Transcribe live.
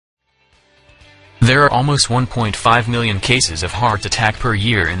There are almost 1.5 million cases of heart attack per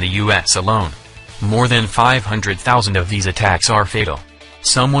year in the US alone. More than 500,000 of these attacks are fatal.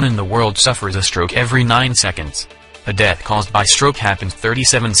 Someone in the world suffers a stroke every 9 seconds. A death caused by stroke happens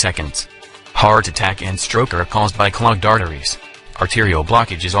 37 seconds. Heart attack and stroke are caused by clogged arteries. Arterial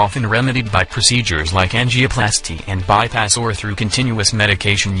blockage is often remedied by procedures like angioplasty and bypass or through continuous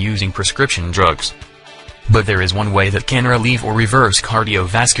medication using prescription drugs. But there is one way that can relieve or reverse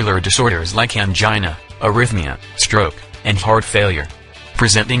cardiovascular disorders like angina, arrhythmia, stroke, and heart failure.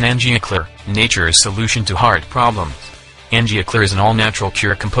 Presenting AngioClear, nature's solution to heart problems. AngioClear is an all-natural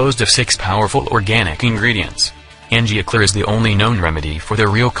cure composed of 6 powerful organic ingredients. AngioClear is the only known remedy for the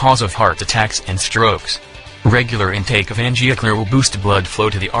real cause of heart attacks and strokes. Regular intake of AngioClear will boost blood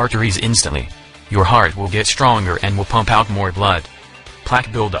flow to the arteries instantly. Your heart will get stronger and will pump out more blood.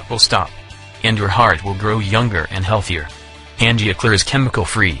 Plaque buildup will stop. And your heart will grow younger and healthier. AngioClear is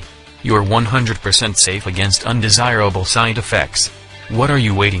chemical-free. You're 100% safe against undesirable side effects. What are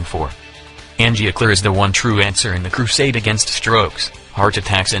you waiting for? AngioClear is the one true answer in the crusade against strokes, heart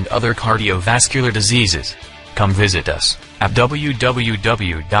attacks and other cardiovascular diseases. Come visit us at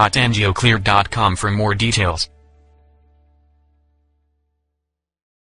www.angioclear.com for more details.